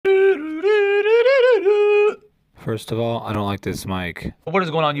first of all. I don't like this mic. What is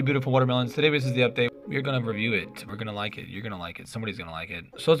going on, you beautiful watermelons? Today this is the update. We're gonna review it. We're gonna like it. You're gonna like it. Somebody's gonna like it.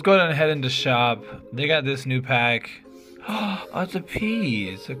 So let's go ahead and head into shop. They got this new pack. Oh, it's a pea.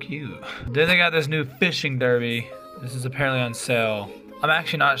 It's so cute. Then they got this new fishing derby. This is apparently on sale. I'm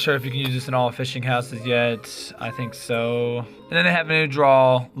actually not sure if you can use this in all fishing houses yet. I think so. And then they have a new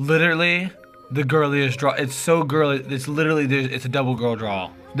draw. Literally, the girliest draw. It's so girly. It's literally, it's a double girl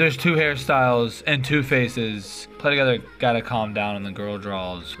draw. There's 2 hairstyles and 2 faces. Play together, gotta calm down on the girl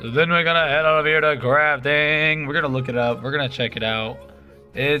draws. So then we're gonna head over here to crafting. We're gonna look it up. We're gonna check it out.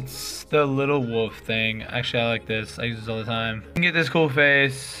 It's the little wolf thing. Actually, I like this. I use this all the time. You can get this cool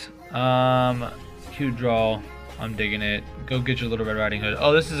face. Cute draw. I'm digging it. Go get your Little Red Riding Hood.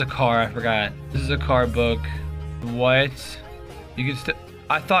 Oh, this is a car. I forgot. This is a car book. What? You can still...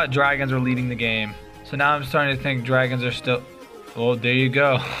 I thought dragons were leading the game. So now I'm starting to think dragons are still... Well, there you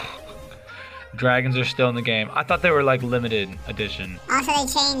go. Dragons are still in the game. I thought they were like limited edition. Also, they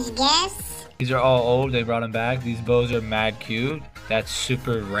changed gifts. These are all old. They brought them back. These bows are mad cute. That's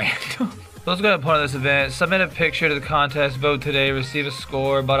super random. Let's go ahead and point on this event. Submit a picture to the contest. Vote today. Receive a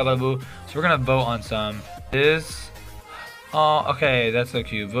score. Bada bada boo. So we're gonna vote on some. Oh, okay, that's so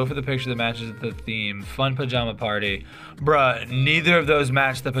cute. Vote for the picture that matches the theme. Fun pajama party. Bruh, neither of those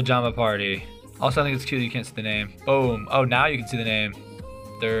match the pajama party. Also, I think it's cute that you can't see the name. Boom. Oh, now you can see the name.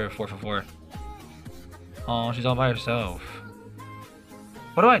 They're 4 for 4. Oh, she's all by herself.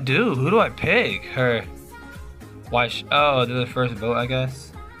 What do I do? Who do I pick? Her. Why? Oh, they're the first vote, I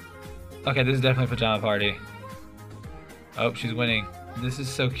guess. Okay, this is definitely pajama party. Oh, she's winning. This is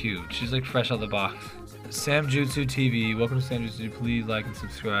so cute. She's like fresh out of the box. Sam Jutsu TV. Welcome to Sam Jutsu. Please like and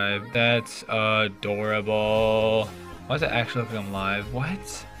subscribe. That's adorable. Why does it actually look like I'm live?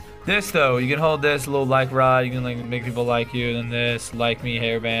 What? This though, you can hold this little like rod. You can like make people like you. Then this like me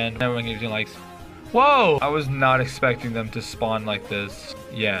hairband. Everyone gives you likes. Whoa! I was not expecting them to spawn like this.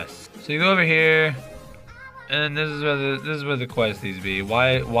 Yes. So you go over here, and this is where the quest needs to be.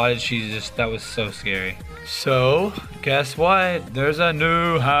 Why did she just? That was so scary. So guess what? There's a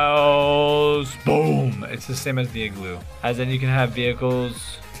new house. Boom! It's the same as the igloo. As in you can have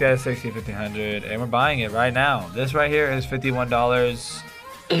vehicles. It's got a 60, 1500, and we're buying it right now. This right here is $51.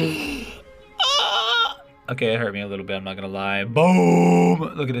 Okay, it hurt me a little bit, I'm not gonna lie. Boom!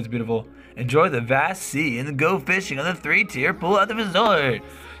 Look at this, beautiful. Enjoy the vast sea and go fishing on the 3-tier pool at the resort.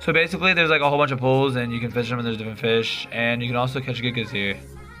 So basically, there's like a whole bunch of pools and you can fish them and there's different fish. And you can also catch gigas here.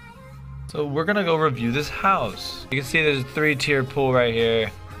 So we're gonna go review this house. You can see there's a 3-tier pool right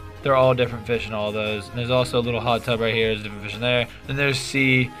here. They're all different fish in all those. And there's also a little hot tub right here. There's different fish in there. Then there's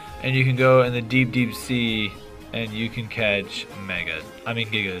sea, and you can go in the deep, deep sea and you can catch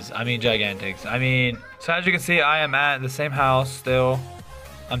gigantics. So as you can see, I am at the same house still.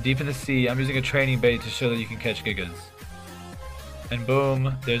 I'm deep in the sea. I'm using a training bait to show that you can catch gigas. And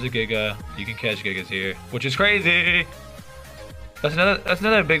boom, there's a giga. You can catch gigas here, which is crazy. That's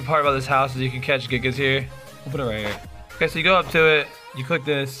another big part about this house is you can catch gigas here. We'll put it right here. Okay, so you go up to it. You click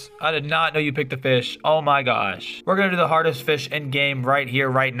this. I did not know you picked the fish. Oh my gosh. We're gonna do the hardest fish in game right here,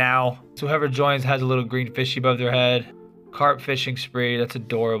 right now. So whoever joins has a little green fishy above their head. Carp fishing spree. That's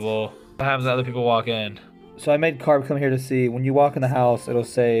adorable. What happens when other people walk in? So I made Carp come here to see. When you walk in the house, it'll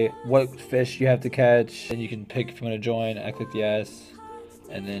say what fish you have to catch. And you can pick if you want to join. I clicked yes.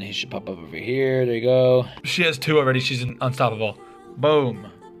 And then he should pop up over here. There you go. She has 2 already. She's unstoppable. Boom.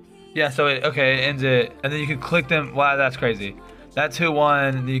 Yeah, so it ends it. And then you can click them. Wow, that's crazy. That's who won.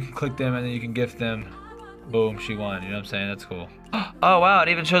 And then you can click them and then you can gift them. Boom, she won. You know what I'm saying? That's cool. Oh, wow. It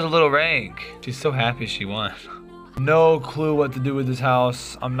even shows a little rank. She's so happy she won. No clue what to do with this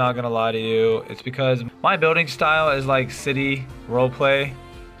house. I'm not gonna lie to you. It's because my building style is like city roleplay.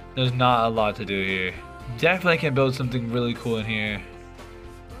 There's not a lot to do here. Definitely can build something really cool in here.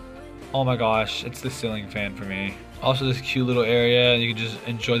 Oh my gosh, it's the ceiling fan for me. Also this cute little area. You can just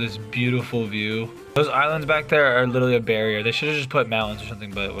enjoy this beautiful view. Those islands back there are literally a barrier. They should have just put mountains or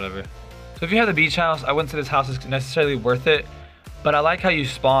something, but whatever. So if you have the beach house, I wouldn't say this house is necessarily worth it. But I like how you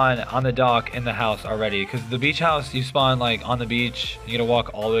spawn on the dock in the house already. Because the beach house, you spawn like on the beach. You gotta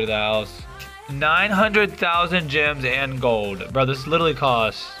walk all the way to the house. 900,000 gems and gold. Bro, this literally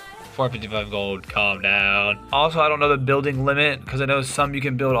costs 455 gold. Calm down. Also, I don't know the building limit. Because I know some you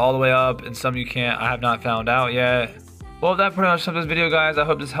can build all the way up and some you can't. I have not found out yet. Well, that pretty much sums up this video, guys. I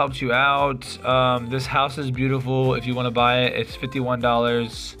hope this helped you out. This house is beautiful. If you want to buy it, it's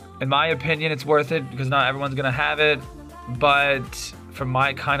 $51. In my opinion, it's worth it. Because not everyone's gonna have it. But for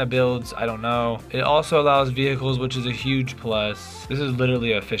my kind of builds, I don't know. It also allows vehicles, which is a huge plus. This is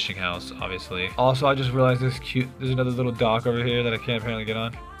literally a fishing house, obviously. Also, I just realized there's another little dock over here that I can't apparently get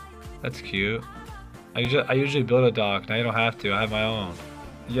on. That's cute. I usually build a dock. Now you don't have to. I have my own.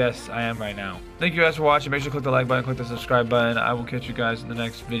 Yes, I am right now. Thank you guys for watching. Make sure to click the like button, click the subscribe button. I will catch you guys in the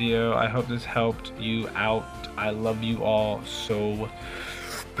next video. I hope this helped you out. I love you all so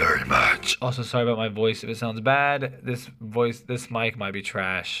very much. Also, sorry about my voice if it sounds bad. This mic might be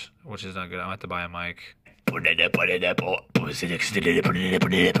trash, which is not good. I'll have to buy a mic.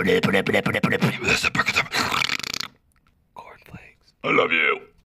 Cornflakes. I love you.